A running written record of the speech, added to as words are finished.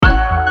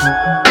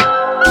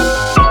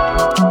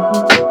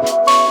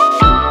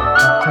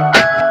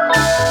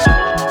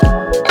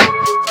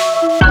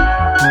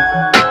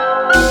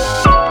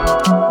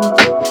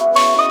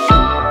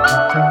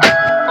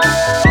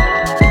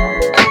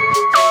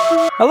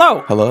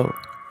Hello. Hello.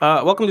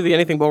 Welcome to the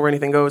Anything Bowl Where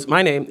Anything Goes.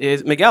 My name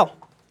is Miguel.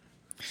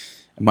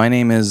 My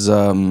name is,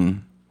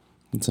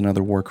 it's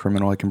another war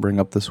criminal I can bring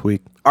up this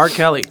week. R.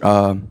 Kelly,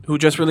 who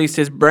just released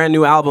his brand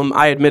new album,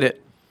 I Admit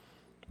It.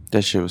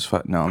 That shit was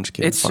fun. No, I'm just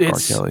kidding. Fuck R.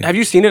 Kelly. Have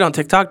you seen it on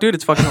TikTok, dude?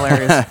 It's fucking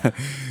hilarious.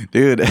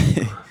 Dude,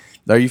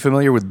 are you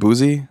familiar with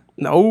Boozy?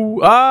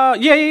 No.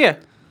 Yeah.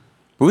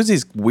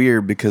 Boozy's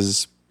weird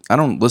because I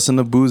don't listen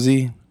to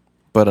Boozy,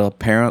 but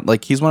apparently,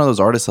 like, he's one of those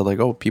artists that, like,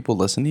 oh, people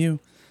listen to you?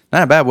 Not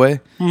in a bad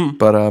way. Mm-hmm.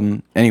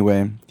 But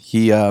anyway,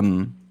 he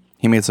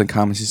made some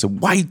comments. He said,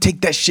 why you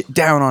take that shit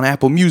down on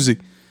Apple Music?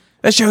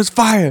 That shit was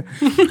fire.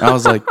 I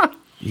was like,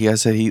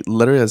 he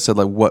literally said,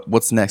 like,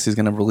 what's next? He's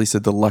going to release a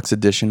deluxe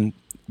edition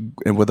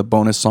and with a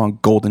bonus song,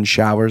 Golden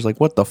Showers. Like,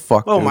 what the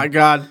fuck, Oh, dude? my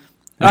God.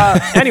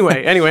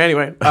 Anyway.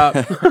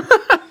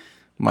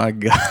 My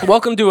God.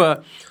 Welcome to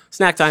a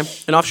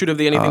SnackTime, an offshoot of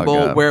the Anything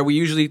Bowl, God. where we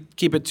usually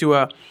keep it to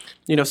a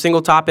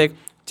single topic.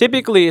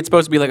 Typically, it's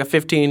supposed to be like a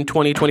 15,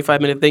 20,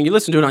 25-minute thing. You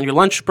listen to it on your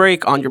lunch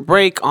break, on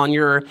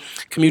your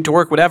commute to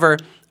work, whatever.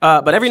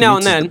 But every now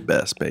and then, the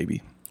best,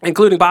 baby.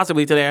 Including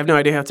possibly today. I have no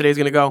idea how today's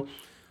going to go.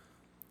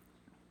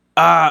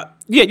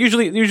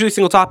 Usually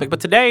single topic.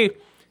 But today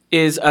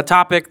is a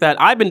topic that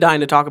I've been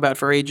dying to talk about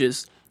for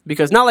ages.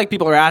 Because not like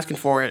people are asking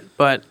for it,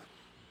 but,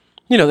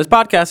 this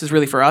podcast is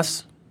really for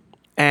us.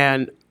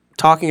 And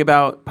talking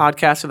about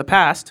podcasts of the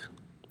past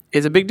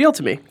is a big deal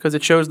to me because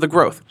it shows the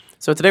growth.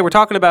 So today we're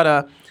talking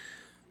about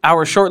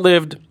our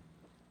short-lived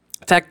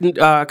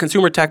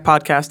consumer tech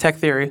podcast, Tech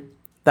Theory,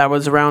 that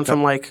was around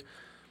from like,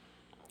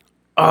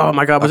 oh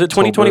my God, was it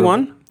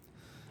 2021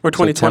 or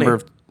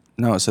 2020?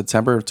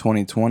 September of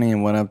 2020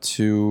 and went up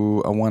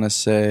to, I want to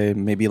say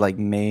maybe like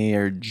May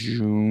or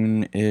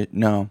June. It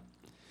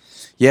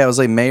was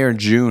like May or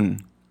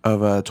June of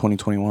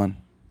 2021.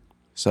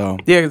 So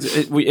yeah,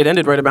 it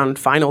ended right about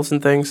finals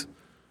and things.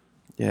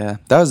 Yeah,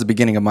 that was the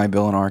beginning of my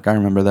villain arc. I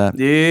remember that.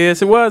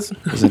 Yes, it was.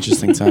 It was an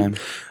interesting time.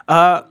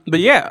 But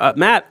yeah,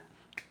 Matt,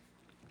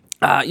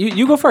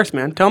 you go first,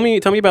 man. Tell me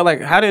about like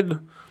how did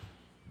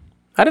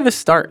this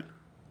start?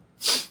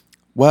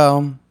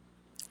 Well,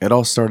 it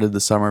all started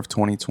the summer of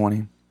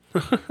 2020.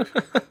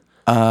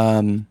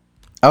 I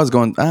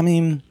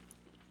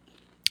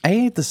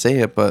hate to say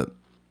it, but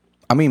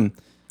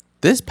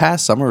this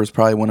past summer was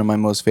probably one of my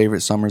most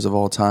favorite summers of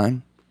all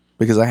time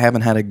because I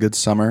haven't had a good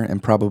summer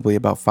in probably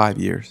about 5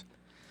 years.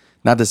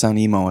 Not to sound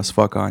emo as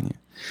fuck on you.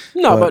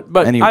 No,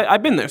 but anyway,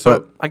 I've been there,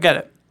 so I get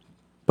it.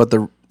 But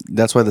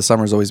that's why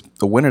the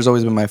winter's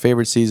always been my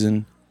favorite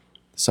season.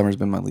 The summer's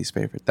been my least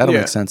favorite. That'll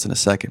make sense in a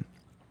second.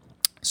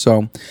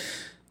 So,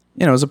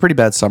 it was a pretty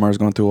bad summer. I was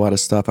going through a lot of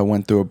stuff. I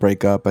went through a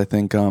breakup. I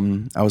think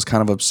I was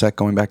kind of upset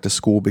going back to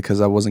school because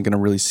I wasn't going to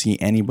really see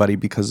anybody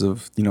because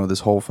of,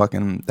 this whole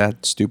that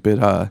stupid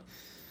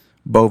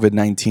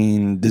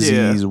COVID-19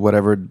 disease,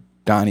 whatever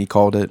Donnie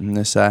called it and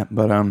this, that.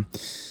 But,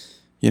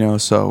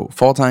 so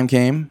fall time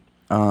came.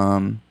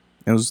 It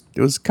was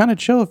kind of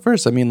chill at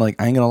first. I ain't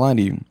going to lie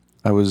to you.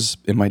 I was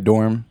in my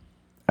dorm.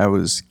 I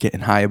was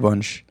getting high a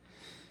bunch,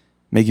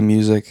 making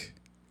music.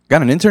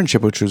 Got an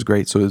internship, which was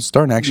great. So it was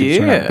starting to actually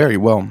turn out very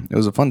well. It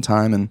was a fun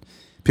time, and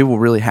people were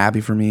really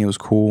happy for me. It was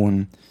cool,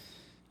 and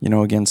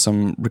again,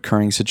 some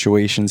recurring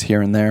situations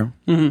here and there.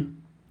 Mm-hmm.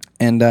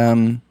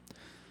 And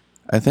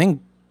I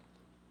think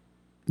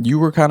you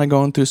were kind of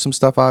going through some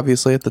stuff,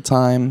 obviously, at the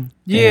time.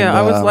 Yeah, and,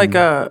 I was like,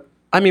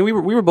 we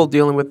were both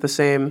dealing with the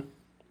same.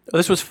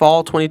 This was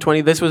fall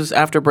 2020. This was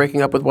after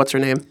breaking up with what's her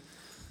name.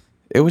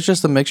 It was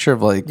just a mixture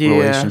of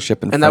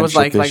relationship and that was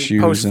like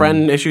issues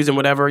post-friend issues and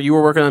whatever. You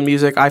were working on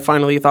music. I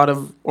finally thought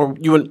of, or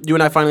you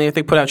and I finally, I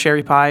think, put out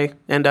Cherry Pie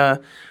and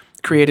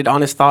created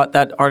Honest Thought,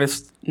 that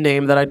artist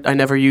name that I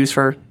never use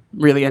for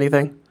really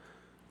anything.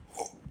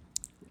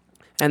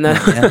 And then,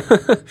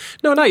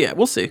 no, not yet.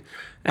 We'll see.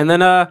 And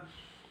then,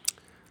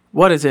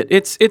 what is it?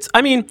 It's.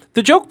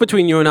 The joke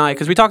between you and I,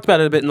 because we talked about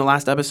it a bit in the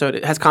last episode,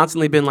 it has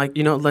constantly been like,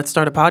 let's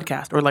start a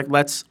podcast, or like,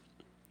 let's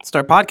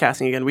start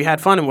podcasting again. We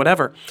had fun and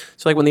whatever.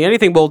 So like when the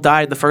Anything Bowl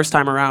died the first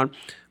time around,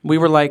 we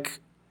were like,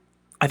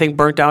 I think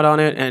burnt out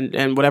on it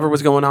and whatever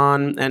was going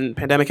on and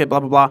pandemic hit, blah,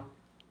 blah, blah.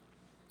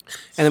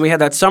 And then we had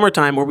that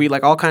summertime where we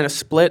like all kind of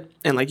split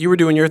and like you were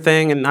doing your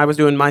thing and I was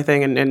doing my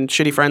thing and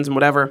shitty friends and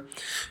whatever.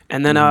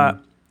 And then I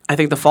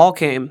think the fall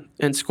came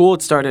and school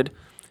had started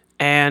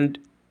and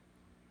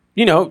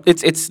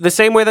it's the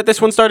same way that this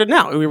one started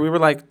now. We were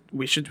like,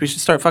 we should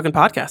start fucking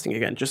podcasting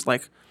again. Just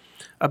like,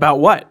 about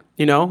what?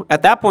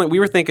 At that point, we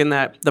were thinking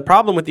that the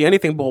problem with the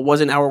Anything Bowl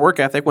wasn't our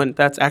work ethic, when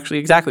that's actually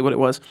exactly what it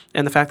was,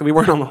 and the fact that we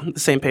weren't on the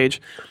same page.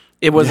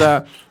 It was,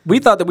 we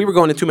thought that we were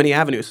going in too many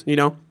avenues,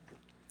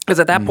 Because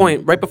at that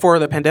point, right before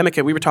the pandemic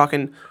hit, we were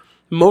talking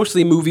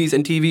mostly movies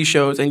and TV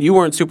shows, and you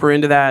weren't super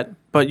into that,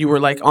 but you were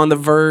like on the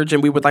verge,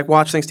 and we would like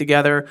watch things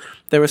together.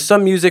 There was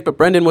some music, but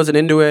Brendan wasn't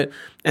into it,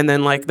 and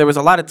then like there was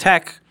a lot of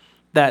tech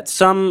that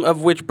some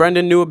of which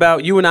Brendan knew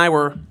about. You and I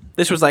were.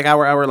 This was like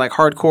our like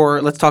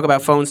hardcore, let's talk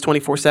about phones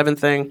 24/7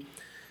 thing.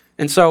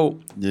 And so,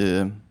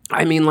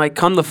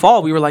 come the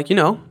fall, we were like,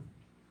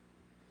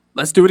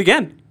 let's do it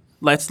again.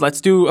 Let's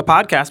do a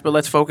podcast, but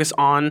let's focus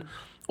on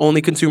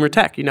only consumer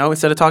tech, you know?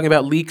 Instead of talking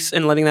about leaks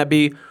and letting that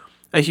be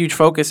a huge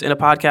focus in a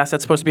podcast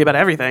that's supposed to be about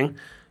everything,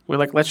 we're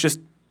like, let's just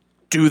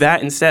do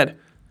that instead.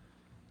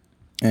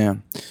 Yeah.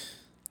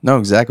 No,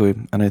 exactly.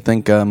 And I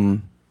think,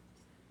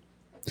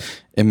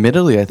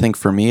 admittedly, I think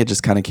for me, it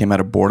just kind of came out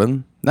of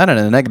boredom. Not in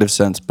a negative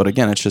sense, but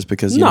again, it's just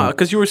because,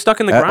 because you were stuck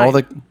in the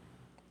grind.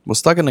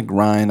 Stuck in the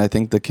grind. I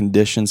think the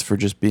conditions for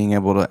just being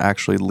able to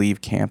actually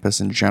leave campus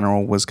in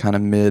general was kind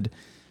of mid.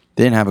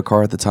 They didn't have a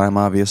car at the time,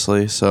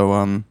 obviously. So,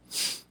 I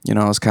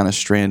was kind of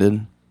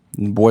stranded.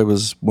 And Boy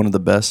was one of the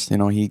best.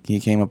 He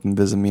came up and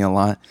visited me a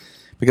lot.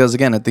 Because,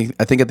 again, I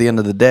think at the end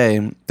of the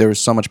day, there was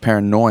so much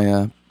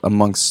paranoia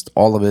amongst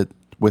all of it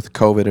with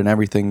COVID and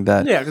everything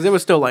that... Yeah, because it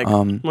was still like,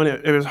 when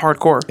it was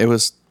hardcore.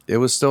 It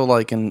was still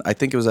like, I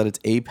think it was at its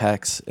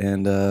apex.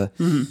 And,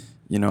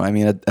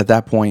 at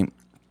that point,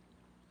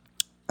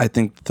 I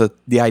think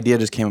the idea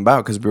just came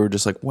about because we were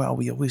just like, well,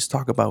 we always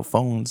talk about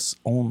phones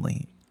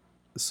only.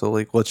 So,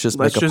 like, let's just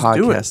make a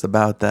podcast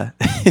about that.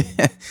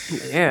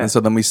 Yeah. And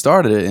so then we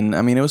started it. And,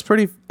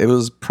 it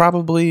was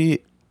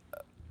probably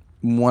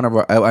one of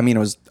our... it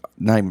was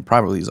not even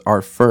probably, it was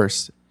our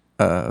first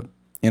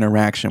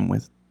interaction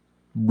with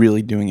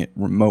really doing it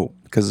remote.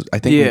 Because I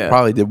think we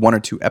probably did 1 or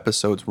 2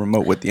 episodes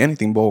remote with the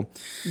Anything Bowl.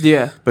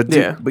 Yeah. But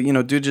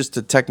due just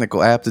to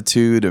technical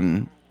aptitude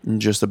and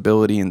just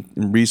ability and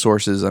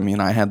resources,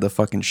 I had the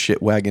fucking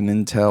shit wagon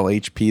Intel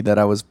HP that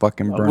I was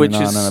fucking burning which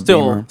on is a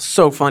still Beamer.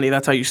 So funny.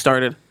 That's how you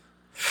started.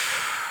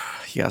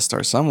 You gotta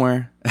start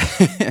somewhere.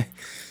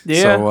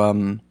 Yeah.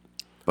 So,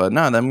 but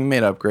no, then we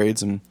made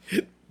upgrades and,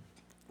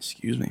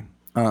 excuse me,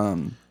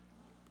 when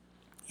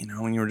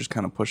you were just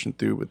kind of pushing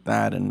through with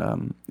that,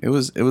 and it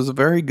was a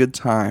very good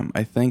time.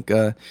 I think,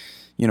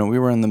 we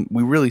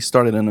really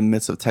started in the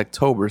midst of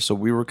Techtober, so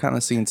we were kind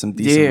of seeing some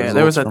decent results. Yeah,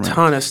 there was a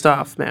ton of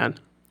stuff, man.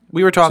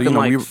 We were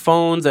talking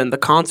phones, and the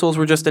consoles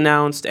were just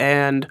announced,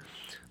 and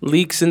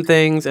leaks and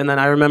things. And then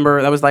I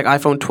remember that was like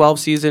iPhone 12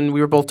 season.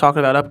 We were both talking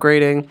about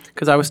upgrading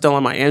because I was still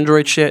on my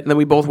Android shit. And then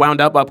we both wound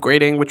up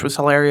upgrading, which was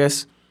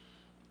hilarious.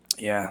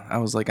 Yeah, I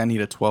was like, I need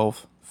a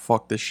 12.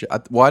 Fuck this shit. I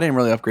didn't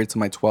really upgrade to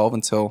my 12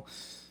 until...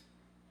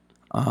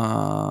 it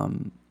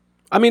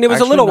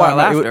was a little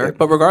while after,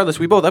 but regardless,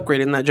 we both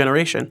upgraded in that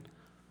generation.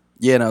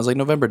 Yeah, and it was like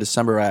November,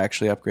 December I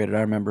actually upgraded,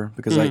 I remember.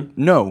 Because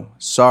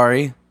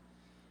sorry.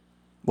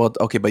 Well,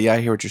 okay, but yeah,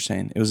 I hear what you're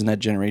saying. It was in that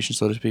generation,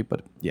 so to speak,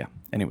 but yeah.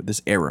 Anyway,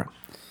 this era.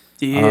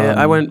 Yeah,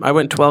 I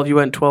went 12, you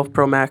went 12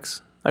 Pro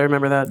Max. I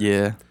remember that.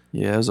 Yeah,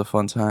 it was a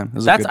fun time.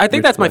 I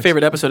think that's my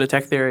favorite episode of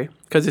Tech Theory,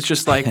 because it's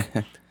just like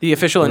the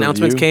official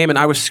announcements came, and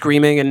I was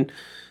screaming, and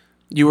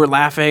you were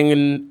laughing,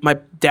 and my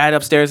dad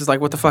upstairs is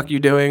like, what the fuck are you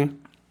doing?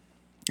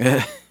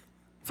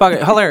 Fuck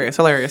it, hilarious.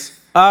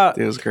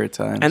 It was a great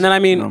time. And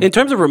then, in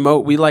terms of remote,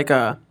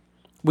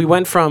 we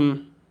went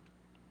from...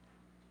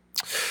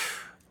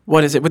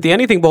 What is it? With the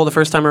Anything Bowl the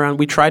first time around,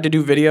 we tried to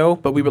do video,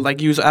 but we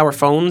would use our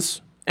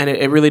phones, and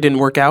it really didn't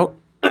work out.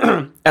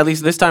 At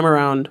least this time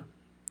around,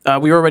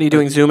 we were already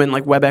doing Zoom and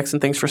WebEx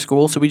and things for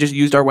school, so we just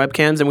used our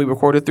webcams and we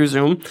recorded through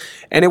Zoom,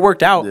 and it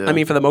worked out.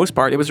 Yeah. For the most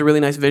part, it was a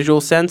really nice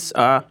visual sense.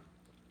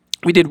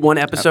 We did one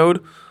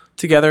episode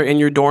together in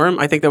your dorm.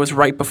 I think that was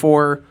right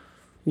before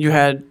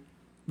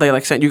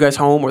they sent you guys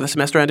home or the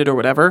semester ended or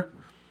whatever.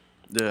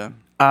 Yeah.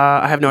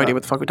 I have no idea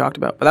what the fuck we talked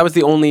about, but that was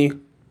the only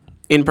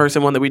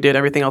in-person one that we did.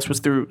 Everything else was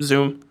through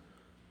Zoom.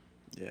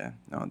 Yeah,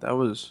 no, that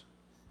was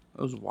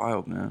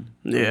wild, man.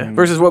 Yeah,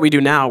 versus what we do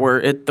now,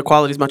 where the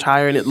quality is much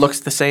higher and it looks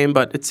the same,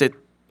 but the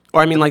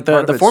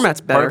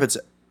format's better.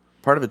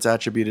 Part of it's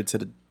attributed to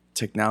the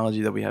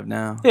technology that we have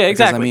now. Yeah,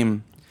 exactly.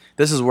 Because,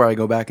 this is where I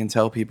go back and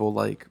tell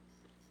people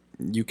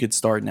you could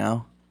start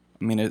now.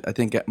 I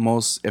think at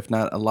most, if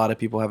not a lot of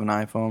people have an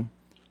iPhone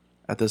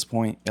at this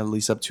point, at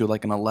least up to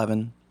an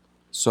 11.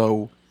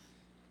 So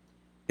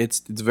it's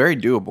very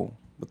doable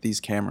with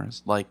these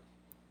cameras. I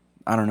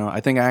don't know.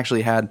 I think I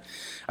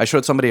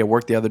showed somebody at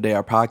work the other day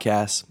our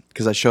podcast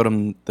because I showed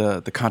him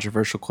the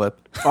controversial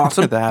clip.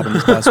 Awesome. that happened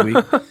this past week.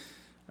 It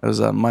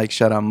was Mike.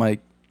 Shout out Mike.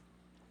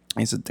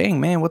 And he said,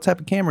 "Dang man, what type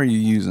of camera are you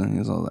using?" He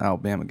was an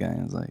Alabama guy.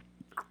 I was like,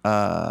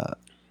 I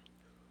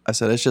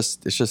said, it's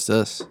just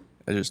this.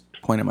 I just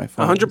pointed my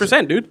phone.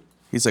 100%, dude.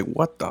 He's like,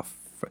 what the?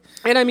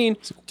 And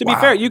to be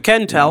fair, you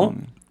can tell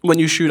when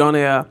you shoot on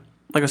a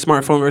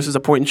smartphone versus a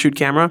point and shoot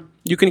camera.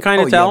 You can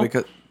kind of tell.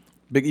 Yeah,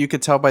 because you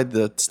could tell by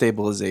the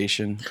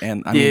stabilization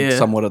and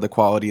somewhat of the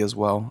quality as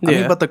well.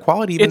 Yeah. But the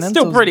quality it's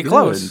still pretty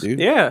close, dude.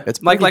 Yeah,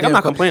 it's I'm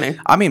not complaining.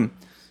 I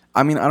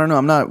don't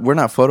know. We're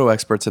not photo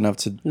experts enough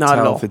to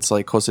tell if it's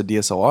close to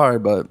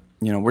DSLR, but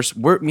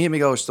we're me and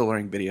Miguel are still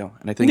learning video,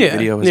 and I think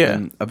video has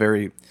been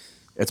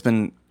it's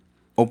been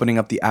opening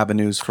up the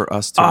avenues for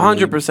us to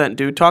 100%,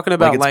 dude. Talking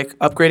about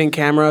upgrading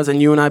cameras,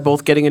 and you and I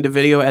both getting into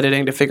video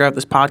editing to figure out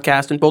this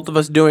podcast, and both of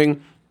us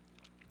doing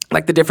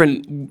the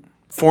different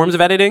forms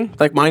of editing.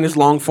 Mine is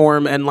long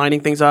form and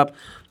lining things up.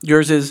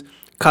 Yours is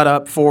cut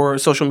up for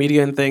social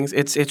media and things.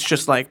 It's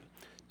just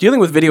dealing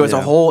with video as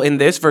a whole in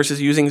this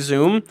versus using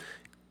Zoom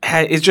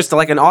is just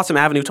an awesome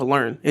avenue to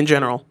learn in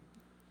general.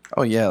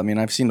 Oh yeah, I mean,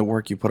 I've seen the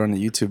work you put on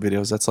the YouTube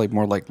videos. That's like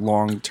more like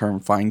long-term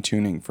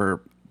fine-tuning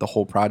for the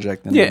whole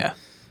project. And Yeah.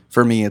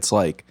 for me, it's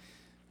like,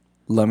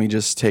 let me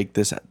just take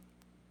this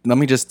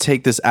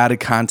out of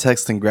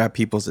context and grab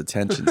people's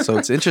attention. So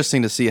it's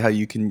interesting to see how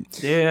you can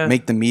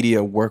make the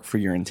media work for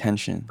your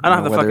intention. I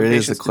don't have the fucking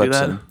patience to do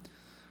that.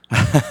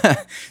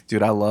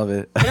 Dude, I love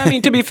it. And I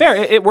mean, to be fair,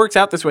 it works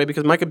out this way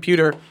because my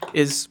computer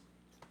is,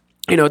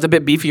 it's a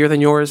bit beefier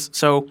than yours.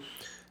 So,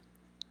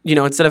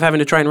 instead of having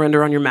to try and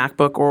render on your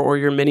MacBook or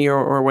your Mini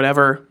or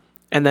whatever,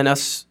 and then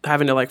us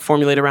having to like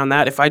formulate around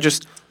that, if I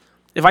just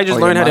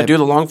learn how to do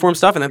the long form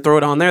stuff and then throw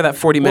it on there, that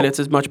 40 minutes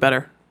is much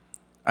better.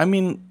 I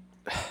mean,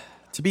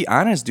 to be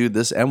honest, dude,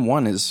 this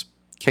M1 has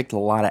kicked a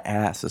lot of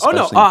ass. Oh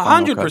no,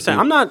 100%.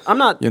 I'm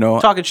not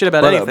talking shit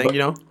about anything.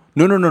 No.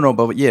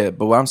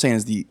 But what I'm saying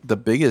is the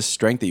biggest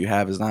strength that you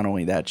have is not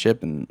only that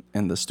chip and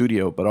the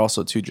studio, but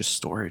also too just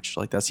storage.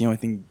 Like that's the only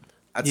thing.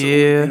 That's the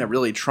only thing that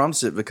really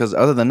trumps it. Because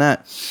other than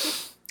that,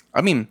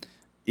 I mean,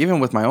 even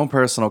with my own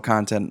personal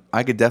content,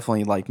 I could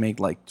definitely like make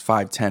like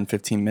 5, 10,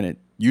 15 minute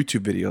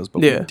YouTube videos.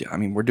 But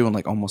we're doing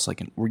like almost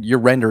like you're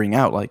rendering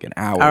out like an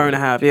hour and a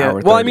half. Yeah.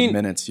 Hour, 30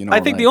 minutes. I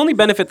think the only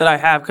benefit that I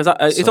have because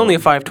it's only a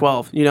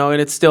 512.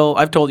 And it's still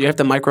I've told you I have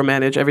to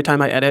micromanage every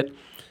time I edit.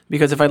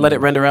 Because if I let it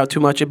render out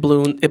too much, it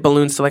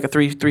balloons to like a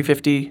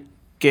 350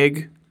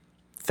 gig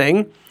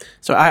thing.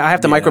 So I have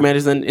to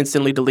micromanage and then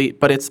instantly delete.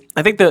 But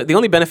I think the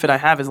only benefit I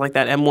have is like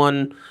that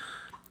M1,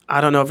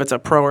 I don't know if it's a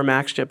Pro or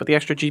Max chip, but the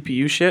extra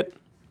GPU shit.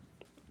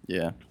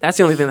 Yeah. That's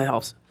the only thing that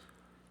helps.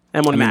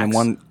 M1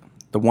 Max.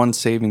 The one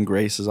saving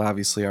grace is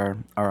obviously our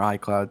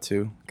iCloud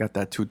too. Got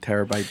that 2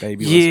 terabyte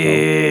baby.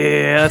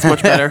 Yeah, that's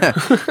much better.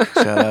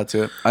 Shout out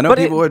to it. I know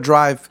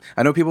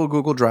people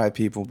Google Drive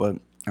people, but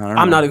I don't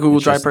know. I'm not a Google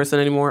Drive person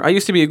anymore. I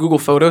used to be a Google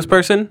Photos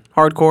person,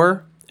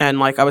 hardcore, and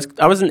like I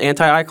was an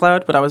anti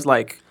iCloud, but I was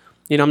like,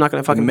 I'm not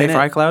gonna fucking pay for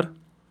iCloud.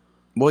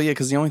 Well, yeah,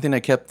 because the only thing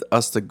that kept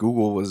us to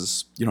Google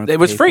was it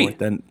was free.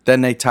 Then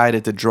they tied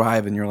it to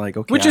Drive, and you're like,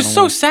 okay. Which is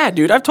so sad,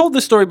 dude. I've told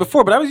this story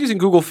before, but I was using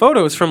Google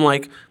Photos from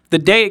like the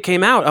day it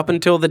came out up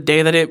until the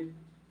day that it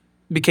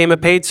became a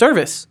paid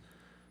service.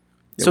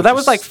 Yeah, so that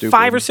was like stupid.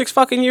 5 or 6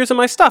 fucking years of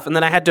my stuff, and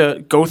then I had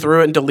to go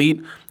through it and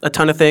delete a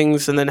ton of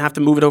things, and then have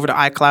to move it over to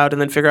iCloud,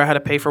 and then figure out how to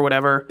pay for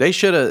whatever. They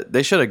should have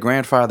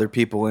grandfathered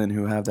people in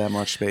who have that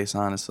much space.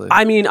 Honestly,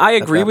 I mean, I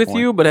agree with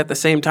you, but at the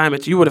same time,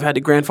 you would have had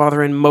to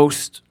grandfather in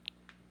most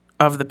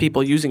of the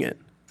people using it.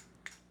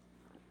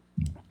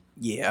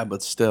 Yeah,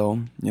 but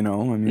still, I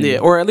mean, yeah,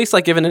 or at least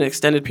like given an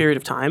extended period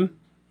of time.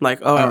 Like,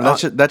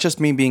 that's just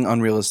me being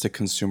unrealistic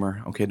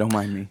consumer. Okay, don't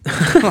mind me.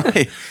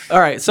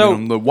 All right, so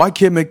why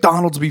can't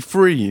McDonald's be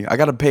free? I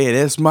gotta pay it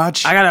this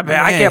much. I gotta pay.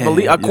 Man. I can't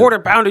believe a quarter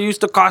pounder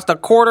used to cost a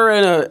quarter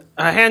and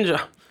a hand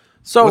job.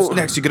 So what's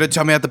next? You gonna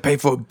tell me I have to pay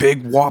for a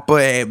big Whopper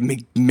at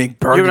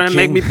McBurger? You're gonna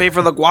make me pay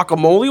for the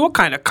guacamole? What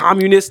kind of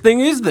communist thing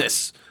is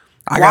this?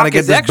 I gotta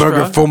get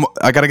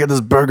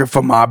this burger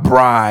for my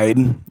bride.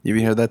 You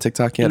even heard that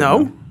TikTok yet?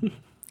 No.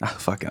 Oh,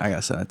 fuck it, I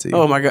gotta send that to you.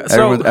 Oh my god!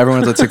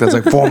 Everyone's on TikTok's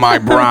like for my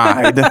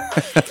bride.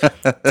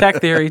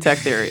 Tech theory. It was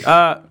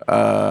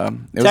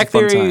Tech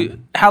theory.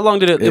 How long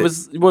did it? It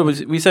was what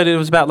was we said it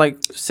was about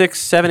like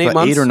 6, 7, 8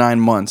 months. 8 or 9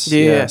 months.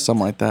 Yeah,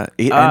 something like that.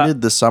 It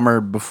ended the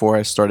summer before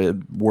I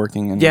started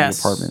working in the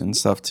apartment and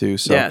stuff too.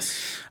 So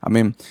I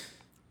mean,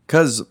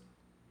 because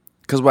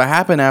what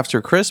happened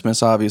after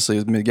Christmas, obviously,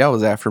 as Miguel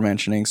was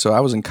aforementioning. So I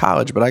was in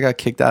college, but I got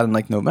kicked out in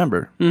like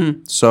November.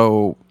 Mm-hmm.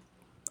 So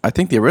I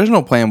think the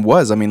original plan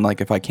was, I mean, like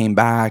if I came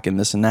back and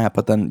this and that,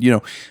 but then,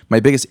 my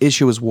biggest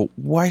issue was, well,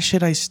 why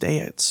should I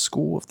stay at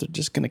school if they're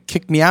just going to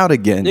kick me out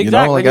again?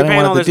 Exactly. Like I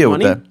didn't want to deal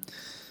with that.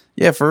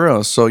 Yeah, for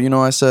real. So,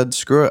 I said,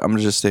 screw it. I'm going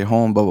to just stay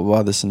home, blah, blah,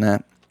 blah, this and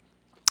that.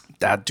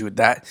 That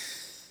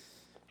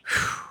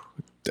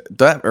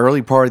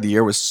early part of the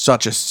year was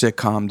such a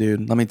sitcom,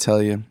 dude. Let me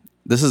tell you.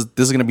 This is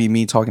going to be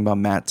me talking about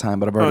Matt time,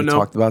 but I've already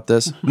talked about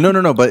this.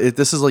 No. But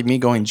this is like me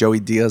going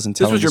Joey Diaz and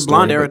telling this was your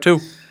blonde era too.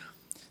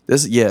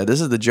 This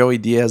is the Joey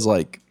Diaz.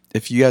 Like,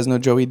 if you guys know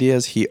Joey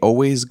Diaz, he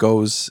always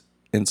goes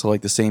into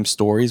like the same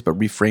stories, but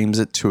reframes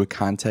it to a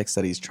context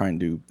that he's trying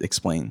to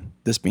explain.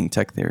 This being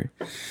tech theory.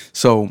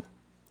 So,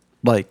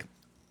 like,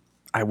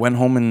 I went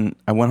home in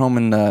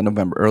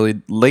November,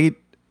 late.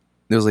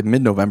 It was like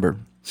mid-November.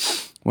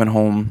 Went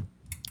home,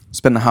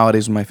 spent the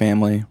holidays with my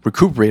family,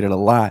 recuperated a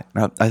lot.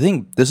 Now, I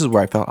think this is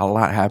where I felt a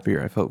lot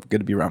happier. I felt good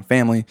to be around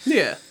family.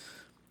 Yeah.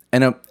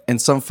 And in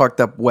some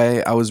fucked up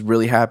way, I was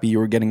really happy you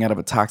were getting out of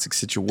a toxic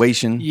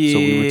situation. Yeah, so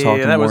we were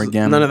talking more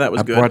again. None of that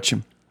was good.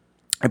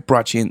 I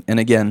brought you in. And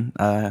again,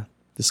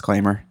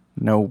 disclaimer,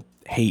 no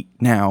hate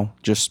now.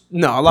 Just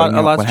a lot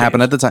what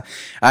happened at the time.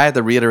 I had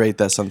to reiterate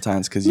that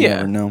sometimes because you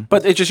never know.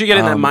 But it's just you get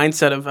in that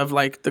mindset of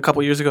like a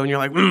couple years ago and you're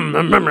like,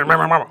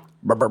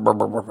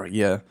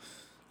 yeah.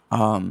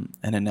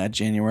 And in that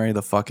January,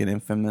 the fucking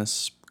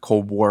infamous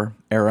Cold War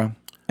era.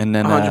 And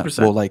then,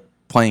 100%. like,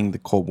 playing the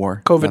Cold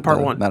War. COVID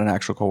Part 1. Not an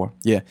actual Cold War.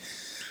 Yeah.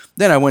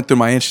 then I went through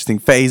my interesting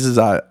phases.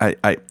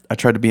 I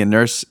tried to be a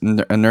nursing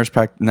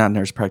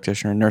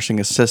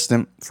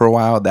assistant for a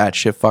while. That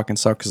shit fucking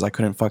sucked because I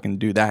couldn't fucking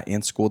do that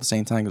in school at the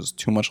same time. It was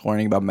too much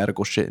learning about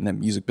medical shit in the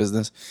music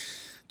business.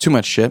 Too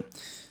much shit.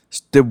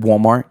 Did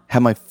Walmart.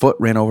 Had my foot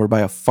ran over by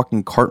a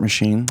fucking cart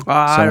machine. So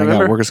I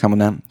got workers coming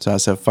down. So I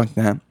said, fuck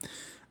that.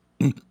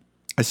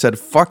 I said,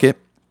 fuck it.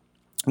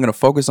 I'm going to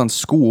focus on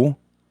school.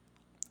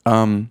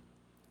 And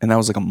that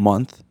was like a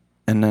month.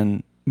 And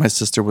then my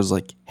sister was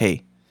like,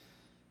 hey,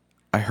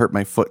 I hurt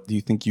my foot. Do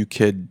you think you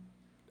could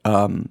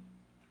come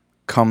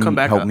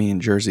help me in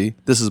Jersey?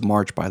 This is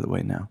March, by the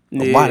way, now.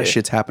 A lot of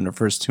shit's happened the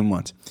first 2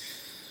 months.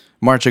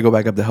 March, I go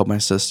back up to help my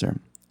sister.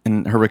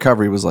 And her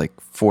recovery was like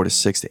 4 to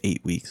 6 to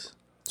 8 weeks.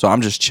 So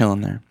I'm just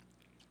chilling there,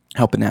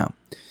 helping out.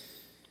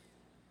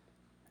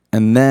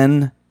 And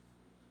then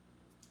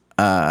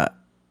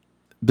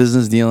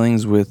business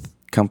dealings with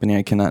company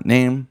I cannot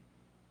name.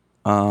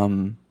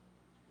 And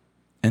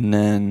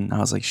then I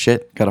was like,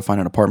 shit, got to find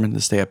an apartment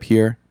to stay up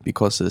here, be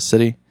close to the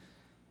city.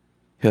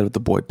 Hit up the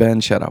boy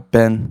Ben, shout out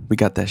Ben. We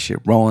got that shit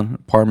rolling,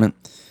 apartment.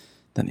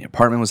 Then the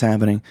apartment was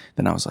happening.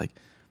 Then I was like,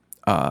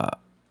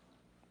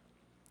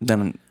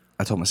 then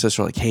I told my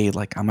sister, like, hey,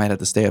 like, I might have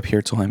to stay up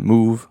here till I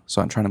move.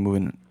 So I'm trying to move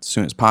in as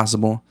soon as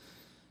possible.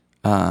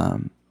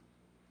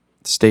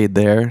 Stayed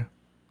there.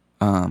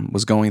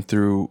 Was going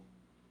through,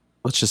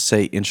 let's just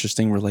say,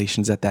 interesting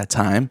relations at that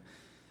time.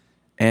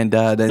 And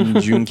then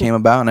June came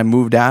about and I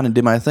moved out and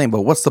did my thing.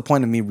 But what's the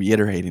point of me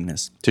reiterating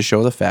this? To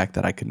show the fact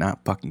that I could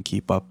not fucking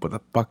keep up with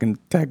a fucking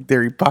Tech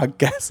Theory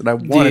podcast and I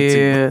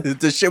wanted to.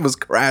 This shit was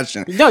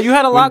crashing. No, you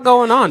had a lot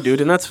going on,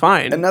 dude, and that's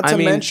fine. And not to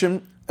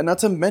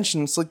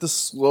mention, it's like the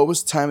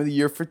slowest time of the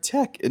year for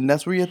tech. And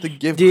that's where you have to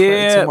give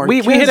credit to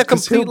Marquez. We hit a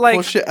complete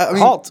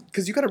halt.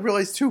 Because you got to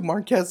realize too,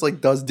 Marquez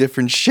like does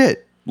different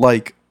shit.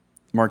 Like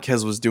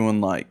Marquez was doing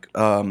like,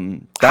 I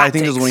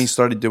think it was when he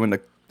started doing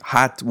the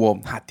hot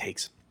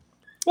takes.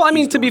 Well, I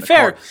mean, to be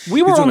fair,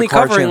 we were only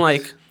covering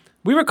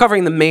we were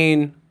covering the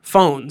main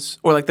phones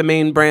or like the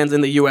main brands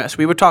in the US.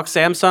 We would talk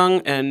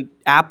Samsung and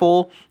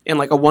Apple and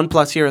like a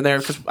OnePlus here and there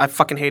because I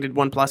fucking hated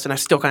OnePlus and I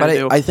still kind of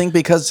do. I think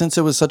because since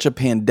it was such a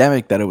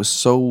pandemic that it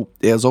was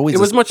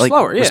much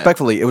slower. Yeah.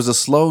 Respectfully, it was a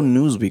slow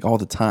news week all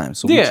the time.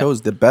 So we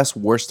chose the best,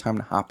 worst time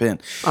to hop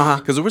in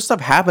because there was stuff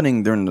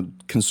happening during the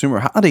consumer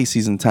holiday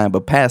season time.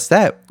 But past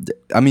that,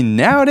 I mean,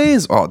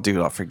 nowadays, oh, dude,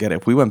 I'll forget it.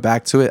 If we went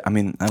back to it, I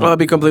mean, it'd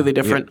be completely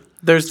different. Yeah.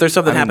 There's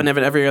something happening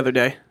every other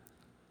day.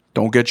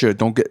 Don't get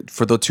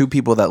for the 2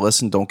 people that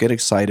listen, don't get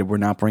excited. We're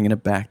not bringing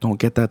it back. Don't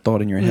get that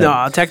thought in your head.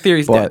 No, Tech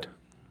Theory's dead.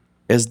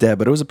 It's dead,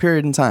 but it was a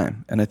period in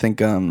time. And I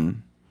think, yeah,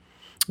 dude.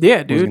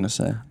 What was I going to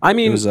say? I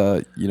mean, it was,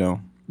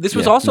 this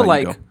was also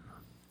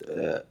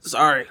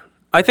sorry.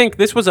 I think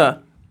this was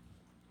a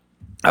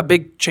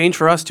big change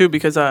for us too,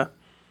 because, I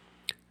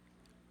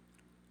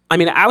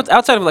mean,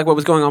 outside of like what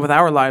was going on with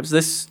our lives,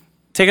 this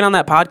taking on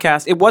that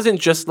podcast, it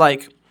wasn't just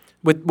like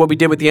with what we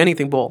did with the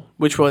Anything Bowl,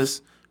 which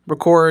was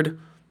record,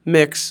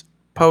 mix,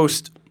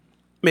 post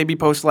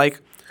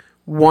like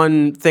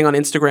one thing on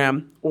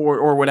Instagram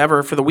or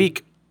whatever for the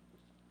week,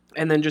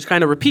 and then just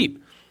kind of repeat,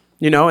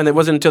 and it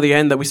wasn't until the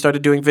end that we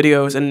started doing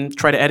videos and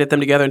try to edit them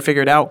together and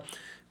figure it out.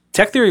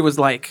 Tech Theory was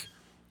like,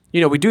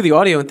 we do the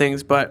audio and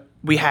things, but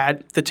we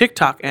had the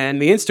TikTok and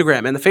the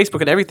Instagram and the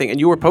Facebook and everything, and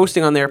you were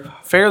posting on there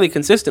fairly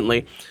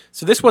consistently.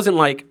 So this wasn't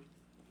like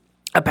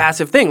a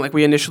passive thing like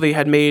we initially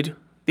had made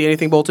the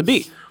Anything Bowl to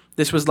be.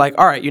 This was like,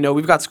 all right,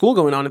 we've got school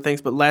going on and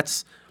things, but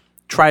let's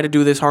try to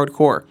do this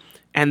hardcore.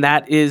 And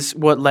that is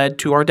what led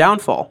to our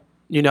downfall.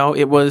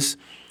 It was,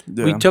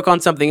 we took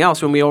on something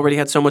else when we already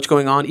had so much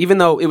going on. Even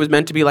though it was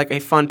meant to be like a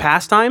fun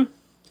pastime,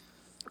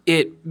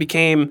 it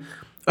became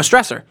a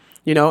stressor,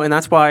 and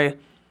that's why,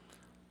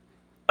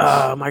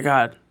 oh my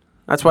God,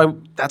 that's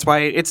why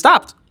it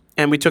stopped.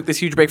 And we took this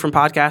huge break from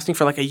podcasting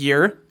for like a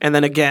year. And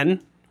then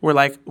again, we're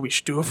like, we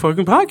should do a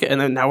fucking podcast. And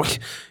then now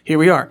here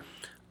we are.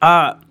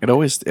 It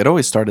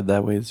always started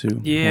that way too.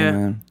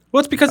 Yeah. Well,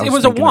 it's because it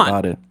was a want.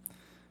 About it.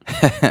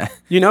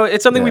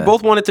 It's something we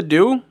both wanted to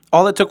do.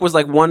 All it took was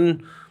like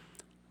one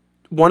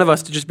of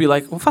us to just be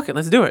like, well, fuck it,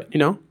 let's do it.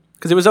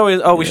 Because it was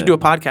always, we should do a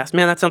podcast.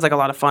 Man, that sounds like a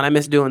lot of fun. I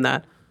miss doing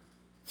that.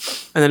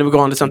 And then it would go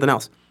on to something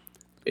else.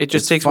 It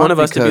just takes one of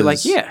us to be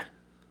like, yeah.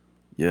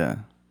 Yeah.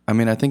 I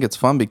mean, I think it's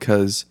fun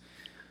because,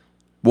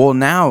 well,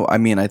 now, I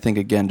mean, I think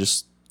again,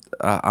 just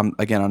I'm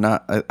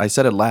not. I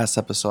said it last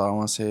episode. I don't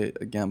want to say it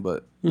again,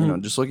 but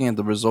just looking at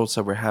the results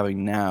that we're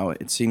having now,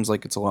 it seems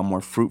like it's a lot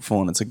more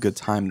fruitful, and it's a good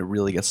time to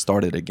really get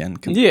started again.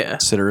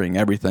 Considering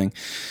everything.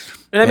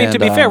 And I mean, to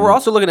be fair, we're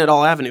also looking at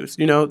all avenues.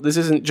 This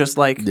isn't just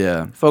like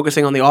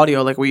focusing on the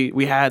audio like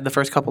we had the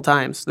first couple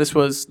times. This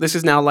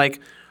is now like.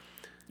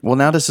 Well,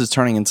 now this is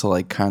turning into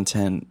like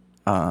content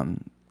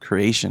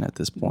creation at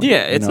this point.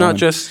 Yeah, it's not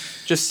just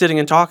sitting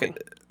and talking.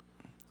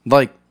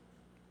 Like.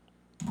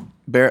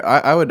 Bear,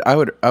 I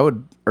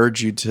would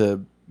urge you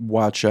to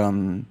watch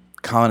Colin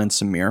and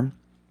Samir.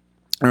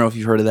 I don't know if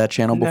you've heard of that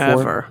channel before.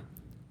 Never.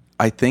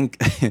 I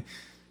think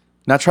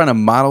not trying to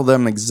model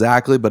them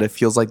exactly, but it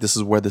feels like this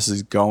is where this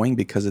is going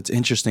because it's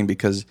interesting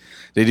because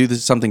they do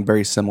something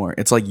very similar.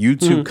 It's like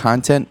YouTube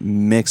content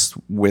mixed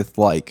with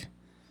like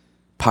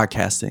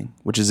podcasting,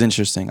 which is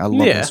interesting. I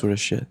love that sort of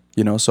shit,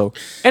 you know. So,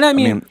 and I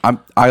mean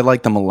I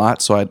like them a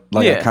lot. So I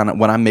kind of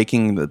when I'm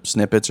making the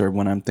snippets or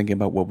when I'm thinking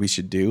about what we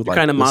should do, like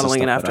kind of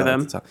modeling it after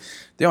them.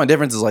 The only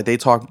difference is like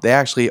they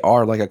actually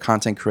are like a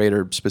content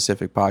creator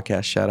specific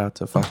podcast. Shout out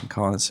to fucking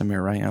Colin and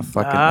Samir right now.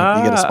 Fucking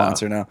you get a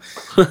sponsor now.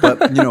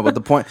 But you know, but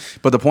the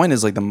point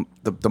is like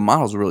the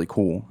model's really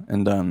cool.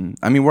 And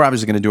I mean we're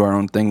obviously gonna do our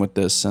own thing with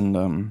this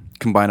and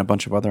combine a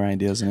bunch of other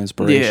ideas and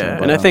inspiration. Yeah,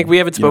 but, and I think we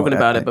haven't spoken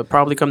about it, but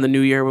probably come the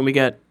new year when we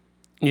get,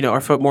 you know,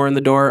 our foot more in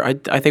the door,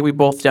 I think we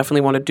both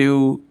definitely want to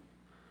do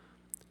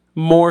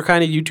more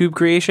kind of YouTube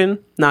creation,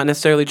 not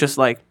necessarily just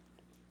like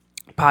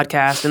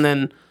podcast and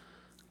then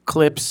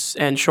clips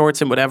and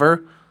shorts and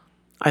whatever.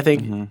 I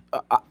think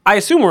I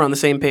assume we're on the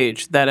same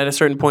page that at a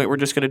certain point we're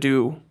just going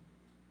to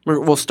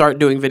we'll start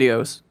doing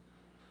videos.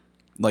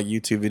 Like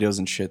YouTube videos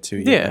and shit too.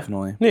 Yeah,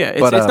 definitely. Yeah,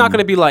 it's not going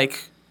to be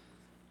like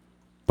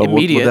but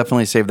immediate. We'll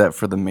definitely save that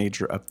for the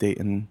major update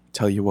and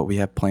tell you what we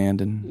have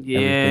planned and everything.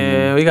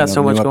 And, we got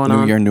so much going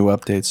on. New year, new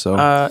updates. So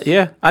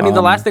I mean,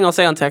 the last thing I'll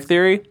say on Tech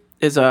Theory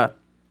is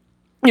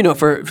you know,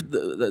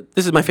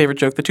 this is my favorite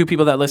joke: the two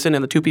people that listen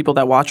and the two people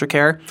that watch or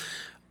care.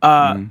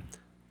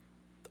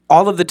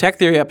 All of the Tech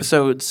Theory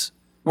episodes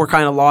were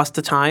kind of lost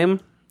to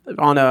time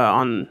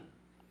on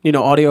you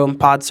know, audio and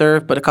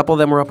PodServe, but a couple of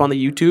them were up on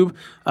the YouTube.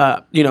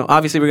 You know,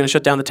 obviously we're going to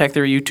shut down the Tech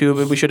Theory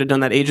YouTube, and we should have done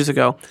that ages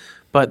ago.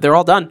 But they're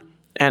all done,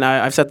 and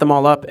I've set them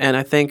all up. And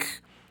I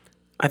think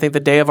the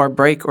day of our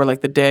break, or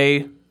like the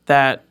day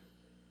that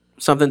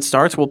something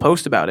starts, we'll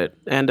post about it.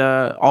 And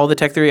all the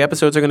Tech Theory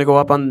episodes are going to go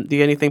up on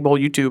the Anything Bowl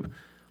YouTube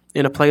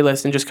in a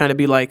playlist and just kind of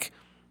be like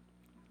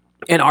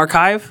an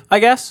archive, I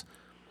guess.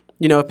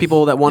 You know,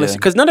 people that want to,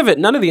 because none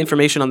of the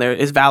information on there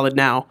is valid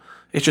now.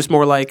 It's just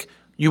more like,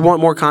 you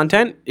want more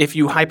content, if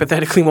you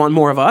hypothetically want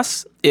more of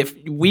us, if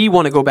we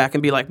want to go back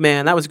and be like,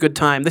 man, that was a good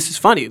time, this is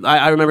funny,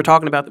 I remember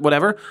talking about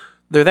whatever,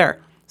 they're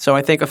there. So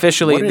I think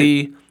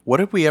officially what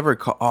did we ever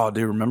call, oh,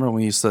 dude, remember when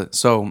we used to,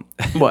 so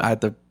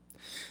what?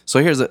 So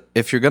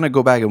if you're going to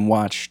go back and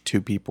watch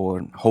two people,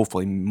 and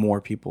hopefully more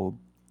people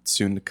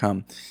soon to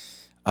come,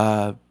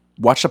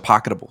 watch the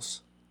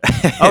Pocketables.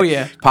 Oh,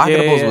 yeah.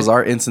 Pocketables was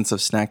our instance of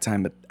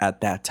SnackTime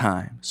at that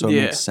time. So it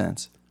makes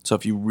sense. So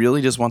if you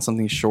really just want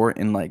something short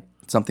and like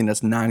something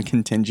that's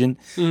non-contingent,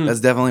 that's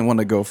definitely one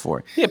to go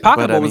for. Yeah,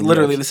 Pocketable was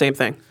literally the same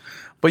thing.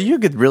 But you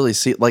could really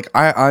see, like,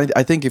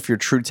 I think if you're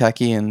true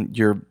techie and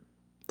you're,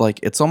 like,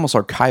 it's almost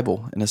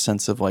archival in a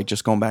sense of, like,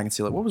 just going back and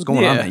see, like, what was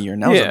going on that year?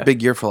 And that was a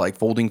big year for, like,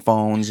 folding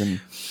phones and...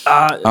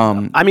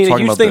 I mean, a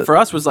huge thing for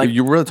us was, like...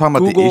 You were really talking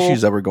about the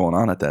issues that were going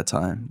on at that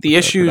time. The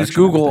issues,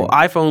 Google,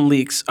 iPhone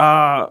leaks,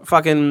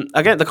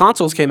 again, the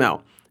consoles came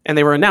out. And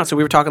they were announced. So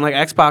we were talking like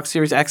Xbox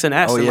Series X and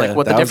S and like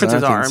what the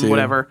differences are and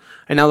whatever.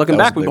 And now looking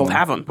back, we both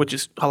have them, which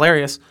is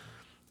hilarious.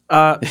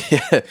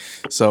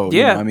 So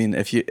you know, I mean,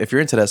 if you're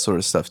into that sort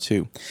of stuff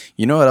too,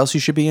 you know what else you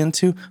should be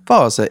into?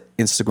 Follow us at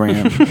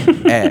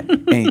Instagram at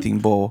Anything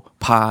Bowl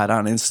Pod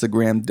on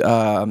Instagram.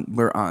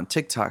 We're on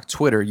TikTok,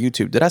 Twitter,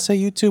 YouTube. Did I say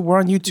YouTube? We're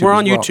on YouTube. We're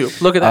on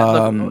YouTube. Look at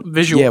that. Look,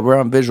 visual. Yeah, we're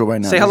on visual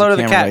right now. Say hello to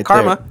the cat,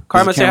 Karma.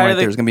 Karma, say hi to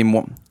the. There's gonna be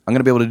more. I'm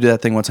gonna be able to do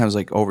that thing one time. It's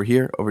like over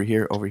here.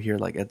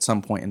 Like at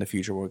some point in the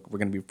future, we're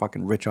gonna be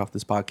fucking rich off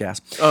this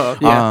podcast. Oh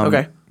yeah,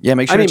 okay. Yeah,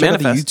 make sure to check out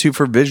the YouTube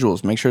for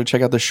visuals. Make sure to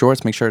check out the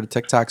shorts. Make sure to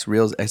TikToks,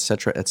 Reels,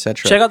 etc.,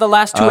 etc. Check out the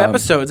last two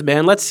episodes,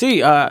 man. Let's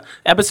see.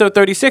 Episode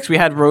 36, we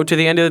had Road to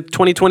the End of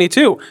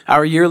 2022,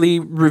 our yearly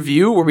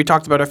review where we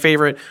talked about our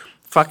favorite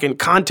fucking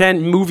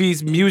content,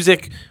 movies,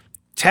 music,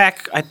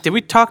 tech. Did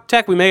we talk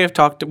tech? We may have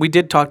talked. We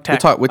did talk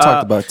tech. We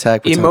talked about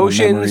tech. We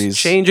emotions,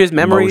 changes,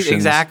 memories.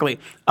 Exactly.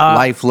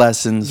 Life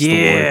lessons.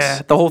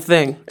 Yeah, the whole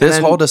thing. This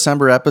whole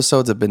December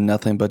episodes have been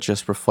nothing but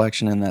just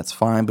reflection, and that's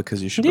fine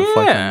because you should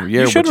reflect on your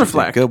year. You should what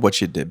reflect. You did good,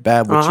 what you did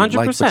bad, what 100%. You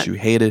liked, what you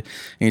hated,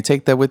 and you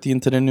take that with you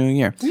into the new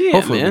year. Yeah,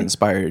 hopefully, man. we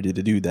inspire you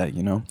to do that.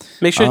 You know.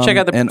 Make sure to check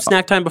out the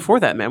snack time before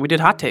that, man. We did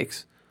hot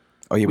takes.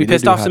 Oh, yeah, we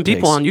pissed off some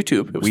people on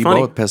YouTube. It was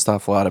funny. We both pissed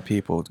off a lot of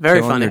people. Very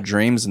killing funny. Their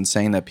dreams and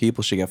saying that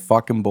people should get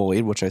fucking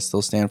bullied, which I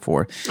still stand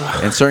for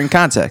in certain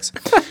contexts.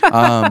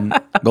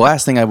 The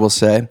last thing I will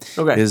say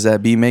is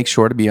that make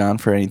sure to be on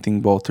for Anything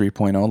Bowl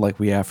 3.0,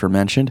 like we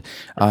aforementioned.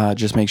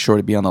 Just make sure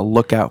to be on the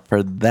lookout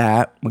for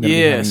that. We're going to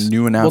be having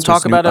new announcements, we'll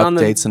talk about new it on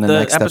updates in the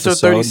next episode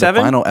 37?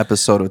 The final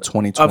episode of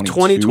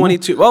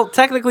 2022. Well,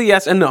 technically,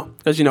 yes and no,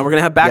 because we're going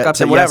to have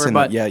backups and whatever.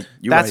 But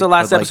that's the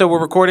last episode we're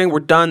recording.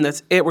 We're done.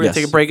 That's it. We're going to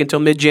take a break until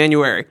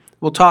mid-January.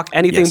 We'll talk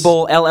Anything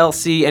Bowl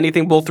LLC,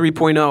 Anything Bowl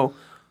 3.0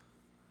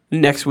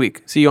 next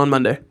week. See you on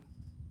Monday.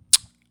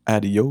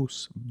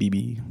 Adios,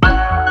 BB.